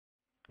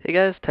Hey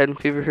guys, Titan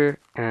Fever here,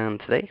 and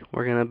today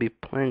we're gonna be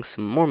playing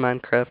some more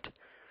Minecraft.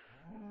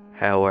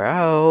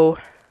 How?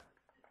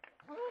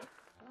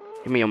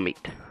 Give me your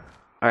meat.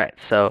 Alright,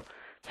 so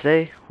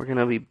today we're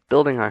gonna be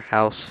building our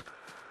house.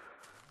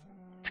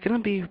 It's gonna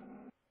be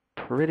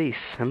pretty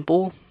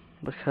simple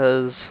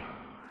because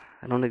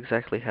I don't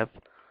exactly have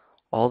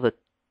all the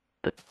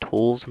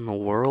tools in the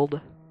world.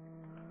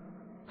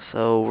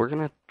 So we're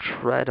gonna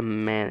try to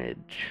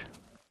manage.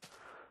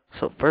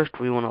 So first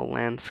we wanna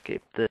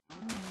landscape this.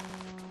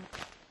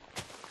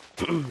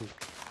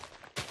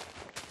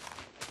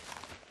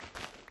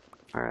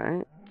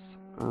 Alright.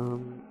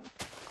 Um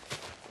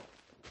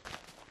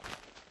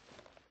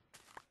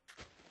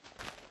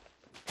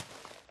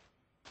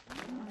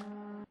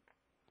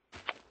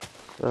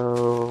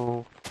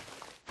So,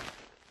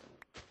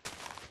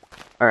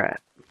 alright,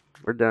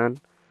 we're done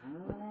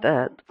with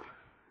that,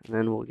 and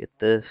then we'll get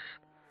this,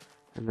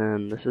 and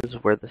then this is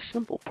where the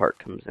simple part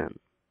comes in.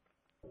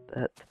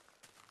 That,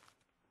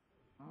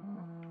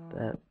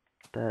 that,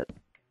 that,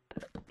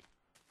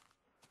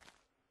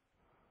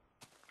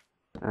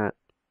 that,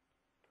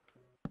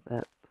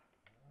 that,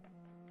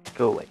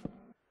 go away.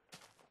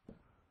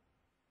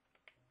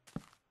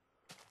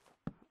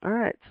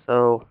 Alright,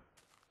 so,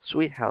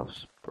 sweet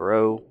house,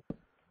 bro.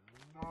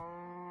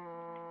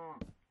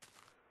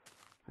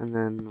 And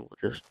then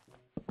we'll just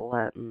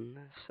flatten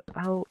this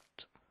out.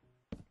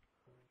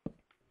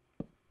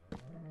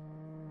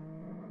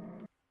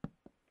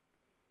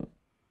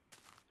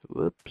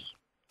 Whoops.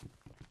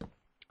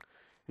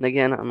 And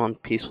again, I'm on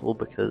peaceful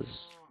because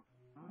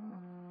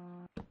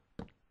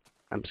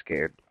I'm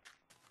scared.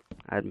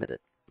 I admit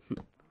it.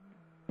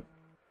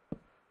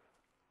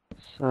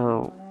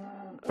 So,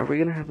 are we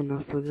gonna have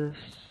enough for this?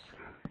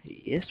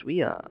 Yes,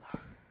 we are.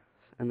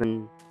 And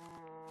then,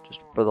 just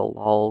for the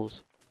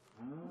lols,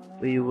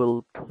 we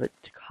will put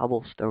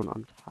cobblestone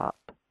on top,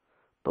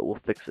 but we'll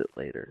fix it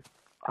later.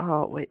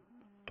 Oh, wait,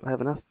 do I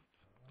have enough?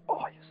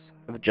 Oh, yes,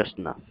 I have just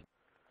enough.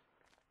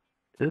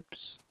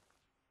 Oops.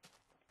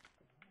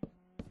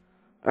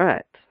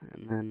 Alright,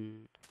 and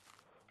then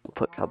we'll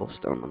put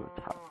cobblestone on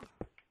the top.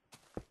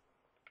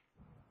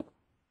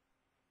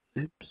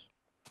 Oops.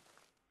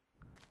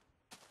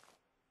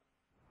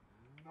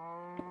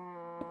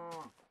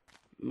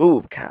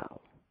 Move,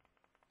 cow.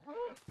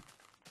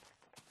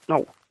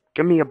 No,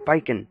 give me a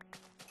bacon.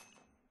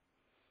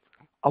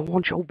 I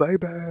want your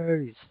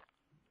babies.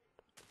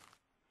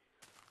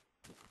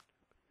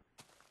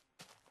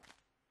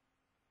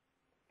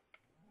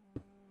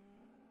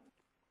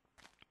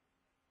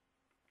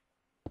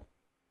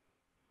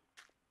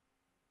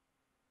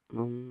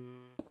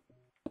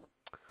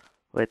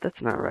 Wait,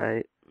 that's not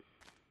right.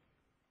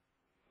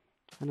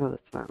 I know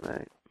that's not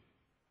right.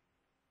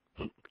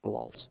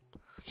 Lols.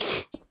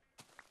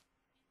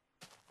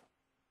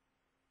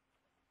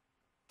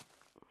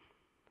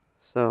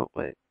 So,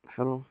 wait,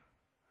 how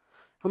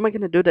am I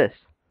gonna do this?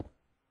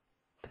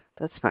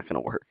 That's not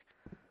gonna work.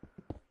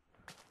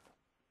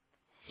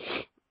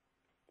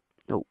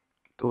 No,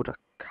 go to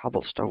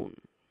cobblestone.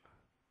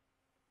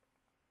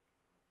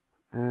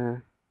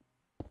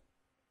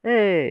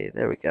 Hey,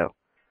 there we go.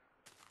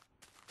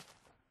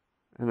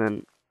 And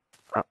then,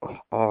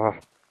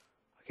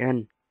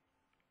 again.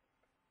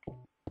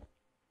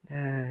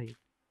 Yay.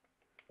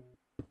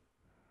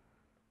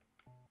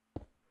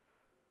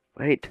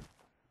 Wait.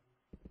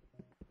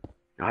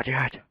 Not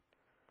yet.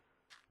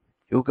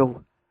 You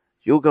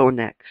go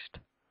next.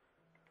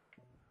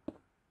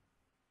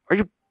 Are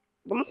you...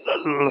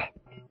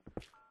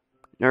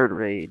 Nerd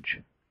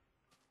rage.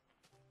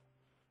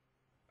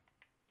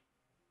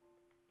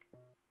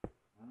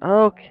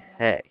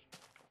 Okay.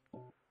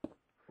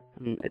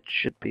 And it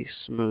should be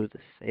smooth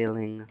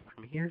sailing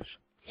from here.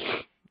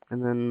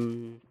 And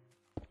then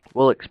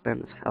we'll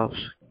expand this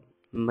house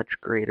much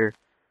greater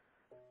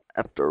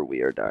after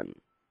we are done.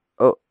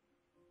 Oh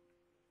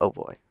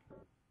boy.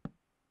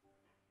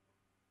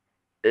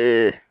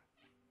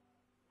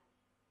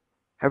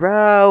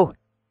 Hello!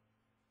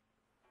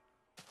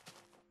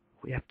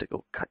 We have to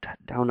go cut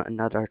down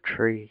another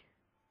tree.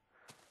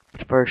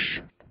 But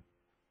first,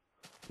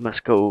 we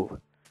must go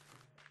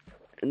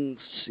and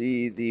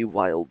see the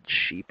wild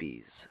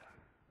sheepies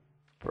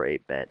for a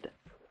bed.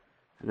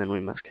 And then we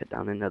must cut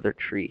down another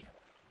tree.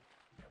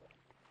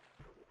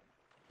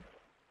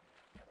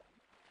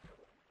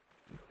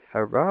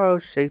 Hello,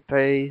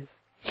 sheepies.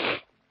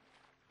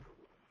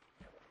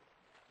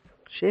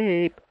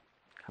 Sheep,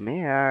 come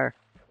here.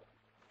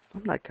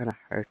 I'm not gonna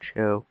hurt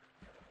you.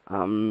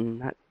 I'm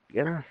not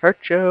gonna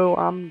hurt you.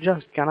 I'm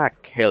just gonna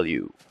kill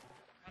you.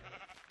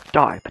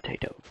 Die,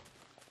 potato.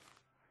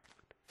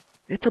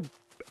 It's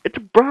a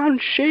brown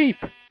sheep.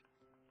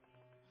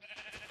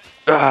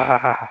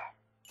 Ah.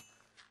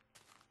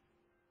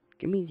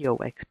 Give me your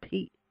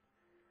XP.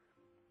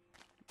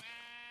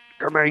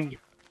 Come on,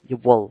 you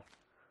wool.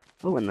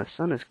 Oh, and the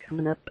sun is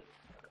coming up.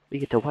 We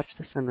get to watch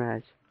the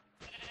sunrise.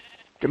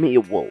 Give me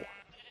your wool.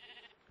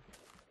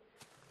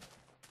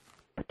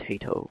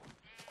 Potato.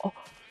 Oh,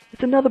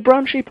 it's another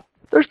brown sheep.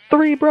 There's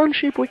 3 brown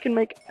sheep. We can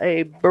make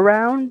a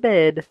brown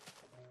bed.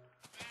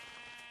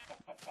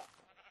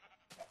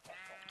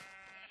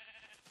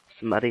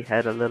 Somebody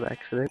had a little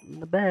accident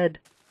in the bed.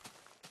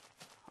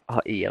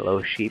 A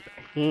yellow sheep.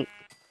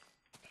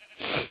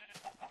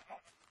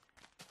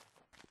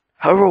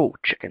 Hello,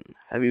 chicken.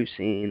 Have you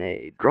seen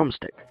a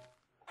drumstick?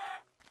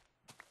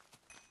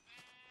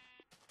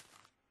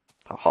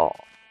 Haha.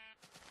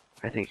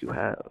 I think you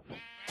have.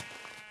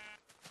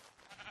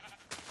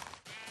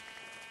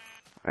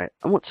 Alright,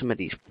 I want some of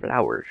these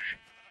flowers.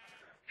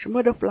 Some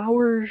of the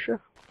flowers.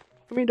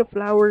 Give me the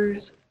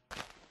flowers.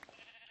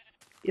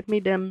 Give me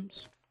dems.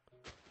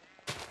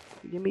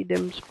 Give me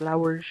dems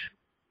flowers.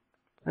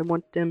 I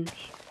want dems.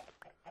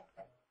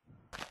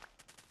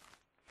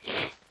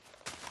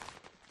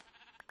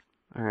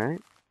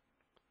 Alright.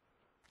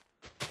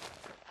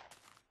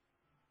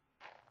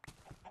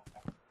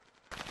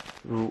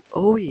 Ooh,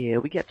 oh yeah,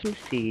 we got some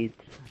seeds.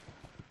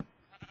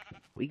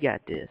 We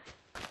got this.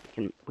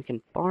 We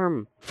can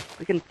farm.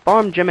 We can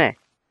farm, Jimmy.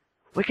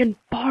 We can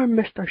farm,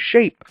 Mr.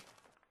 Sheep.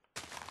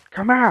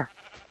 Come here.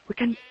 We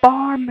can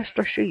farm,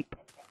 Mr. Sheep.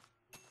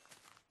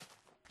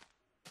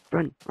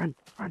 Run, run,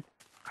 run,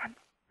 run,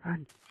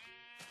 run.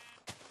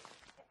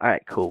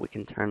 Alright, cool. We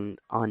can turn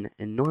on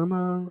in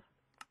normal.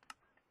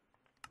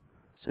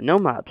 So no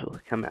mobs will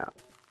come out.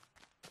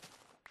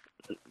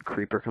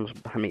 Creeper comes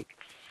behind me.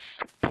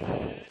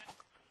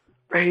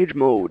 Rage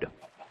mode.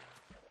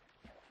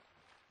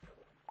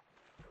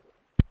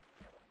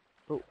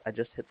 Oh, I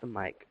just hit the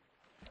mic.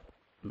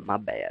 My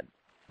bad.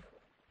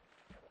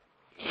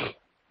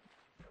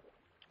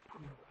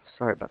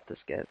 Sorry about this,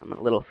 guys. I'm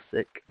a little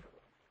sick.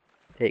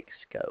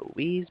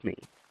 Squeeze me.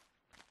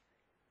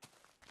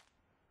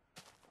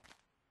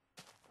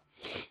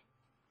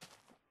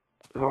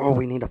 Oh,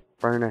 we need a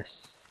furnace.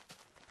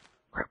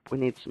 Crap, we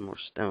need some more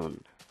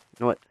stone. You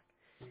know what?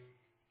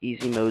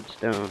 Easy mode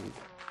stone.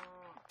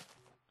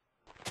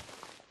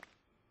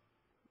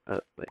 Oh,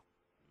 wait.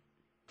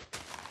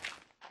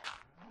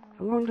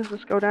 How long does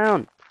this go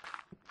down?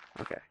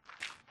 Okay.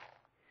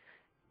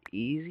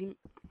 Easy.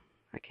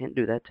 I can't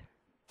do that.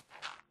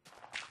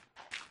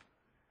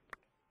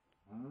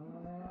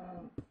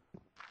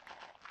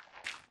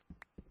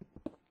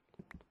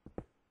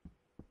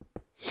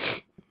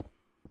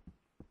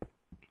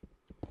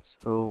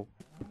 So,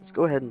 let's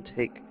go ahead and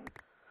take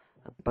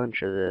a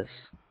bunch of this.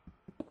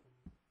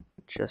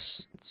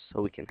 Just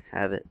so we can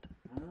have it.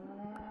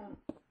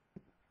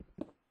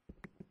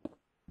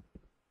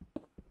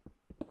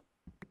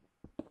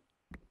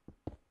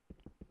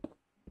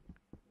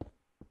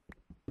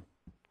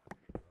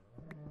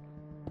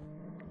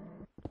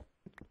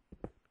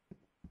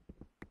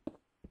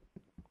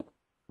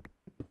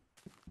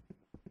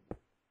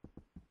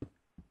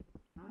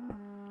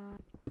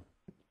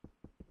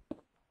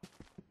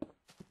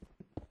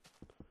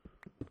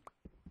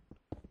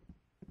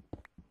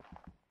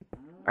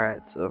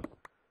 Alright, so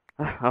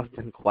I've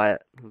been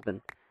quiet. I've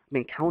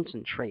been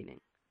concentrating.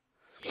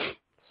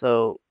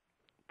 So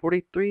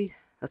 43,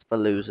 that's for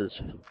losers.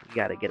 You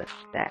gotta get a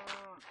stack.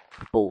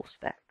 Full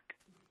stack.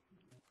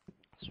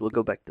 So we'll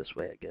go back this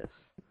way, I guess.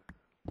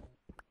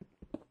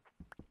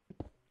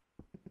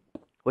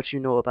 What you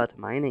know about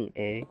mining,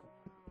 eh?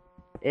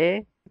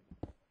 Eh?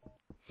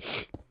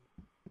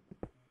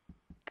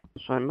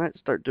 So I might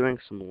start doing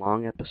some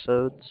long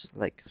episodes,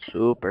 like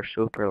super,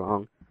 super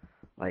long,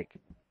 like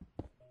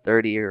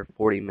 30 or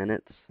 40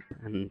 minutes,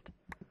 and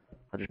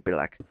I'll just be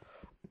like,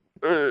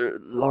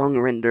 long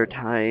render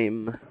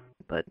time,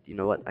 but you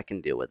know what, I can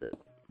deal with it.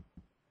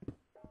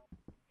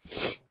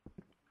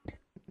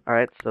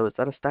 Alright, so is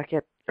that a stack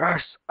yet?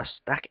 Yes, a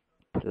stack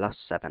plus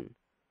 7.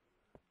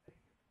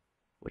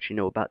 What you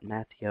know about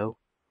math, yo?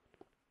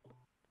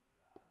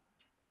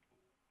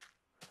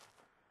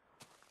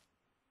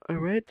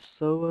 Alright,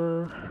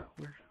 so,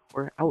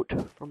 we're out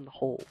from the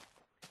hole.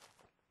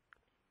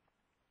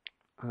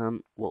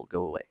 We'll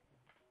go away.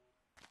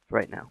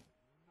 Right now.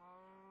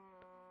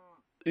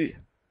 Ew.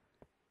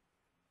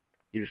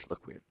 You just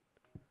look weird.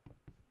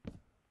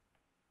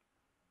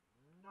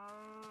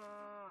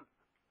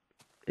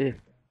 Ew.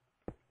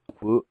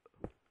 Whoa.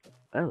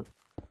 Oh.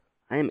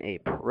 I am a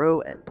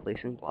pro at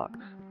placing blocks.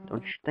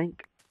 Don't you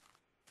think?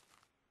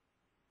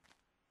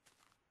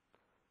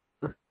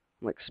 Ugh,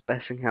 I'm like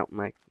spacing out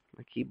my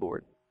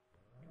keyboard.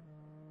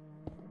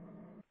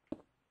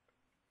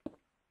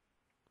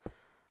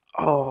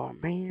 Oh,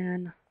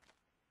 man.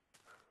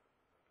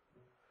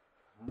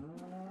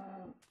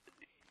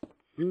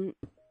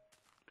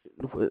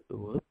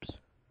 Whoops.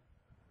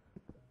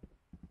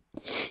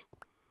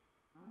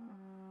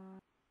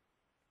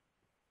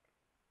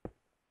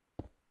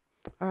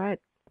 Alright.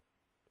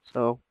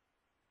 So,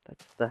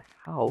 that's the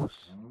house.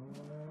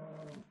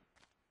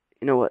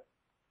 You know what?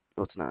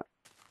 No, it's not.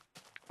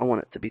 I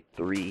want it to be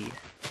 3.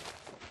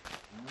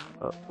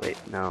 Oh, wait,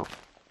 no.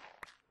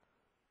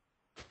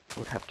 I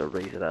would have to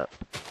raise it up.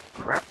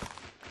 Crap.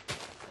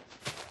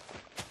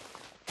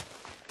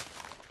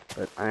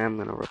 But I am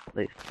gonna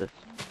replace this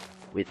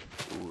with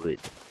wood.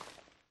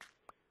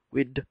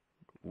 With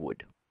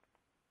wood.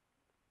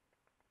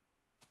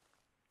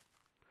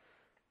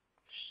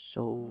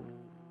 So,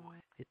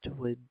 it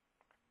would...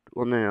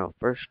 Well, no,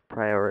 first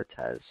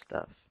prioritize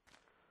stuff.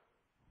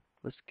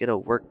 let's get a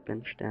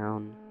workbench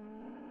down.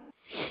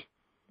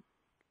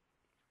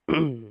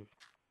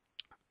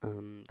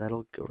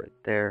 That'll go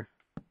right there.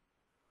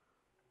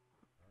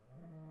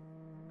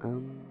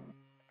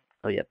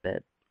 Oh yeah,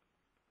 bed.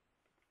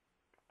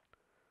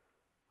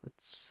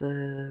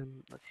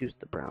 Let's use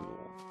the brown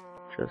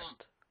wool,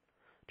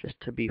 just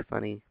to be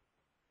funny.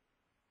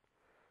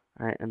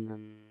 All right, and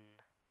then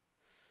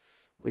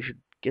we should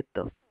get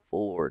the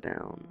floor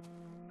down.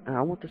 And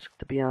I want this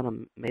to be I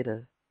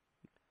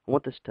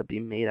want this to be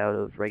made out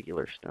of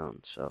regular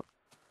stone, so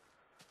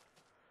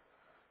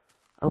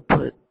I'll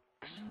put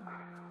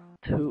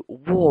two.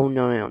 Whoa,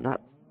 no,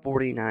 not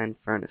 49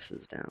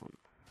 furnaces down.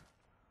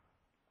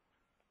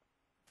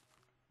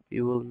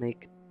 We will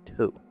make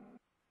 2.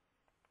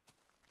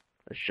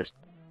 Let's just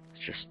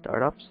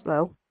start off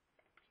slow,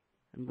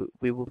 and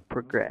we will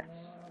progress.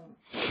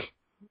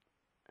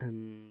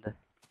 And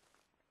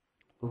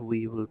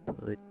we will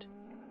put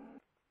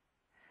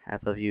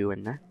half of you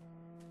in there,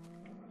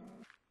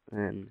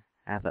 and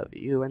half of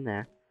you in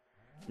there.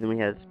 And then we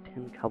have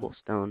 10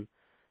 cobblestone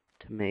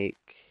to make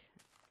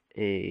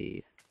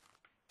a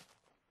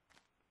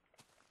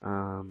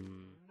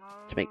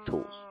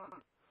tools.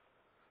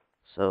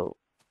 So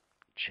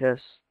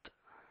chest,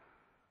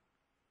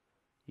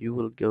 you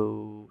will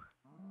go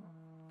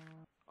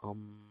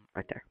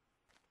right there.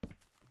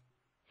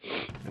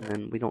 And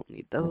then we don't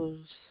need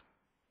those.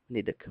 We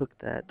need to cook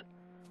that.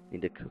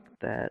 Need to cook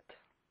that.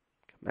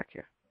 Come back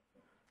here.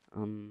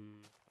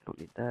 Don't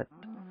need that.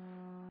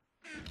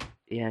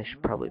 Yeah, I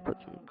should probably put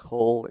some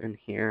coal in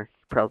here.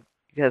 You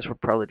guys were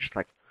probably just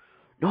like,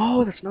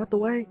 no, that's not the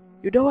way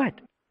you do it.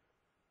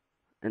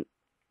 And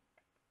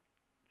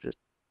just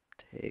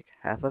take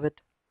half of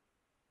it.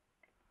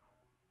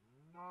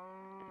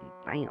 And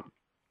bam.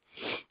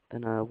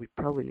 Then we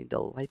probably need to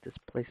light this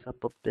place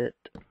up a bit.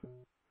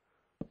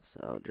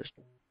 So just,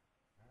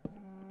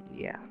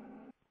 yeah.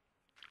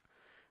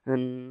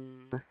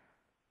 And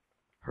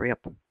hurry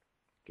up.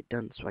 Get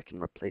done so I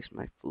can replace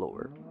my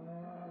floor.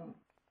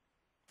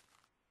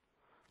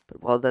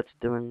 But while that's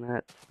doing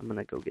that, I'm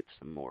gonna go get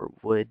some more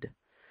wood.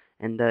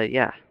 And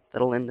yeah,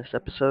 that'll end this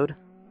episode.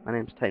 My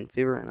name's Titan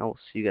Fever, and I will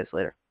see you guys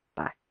later.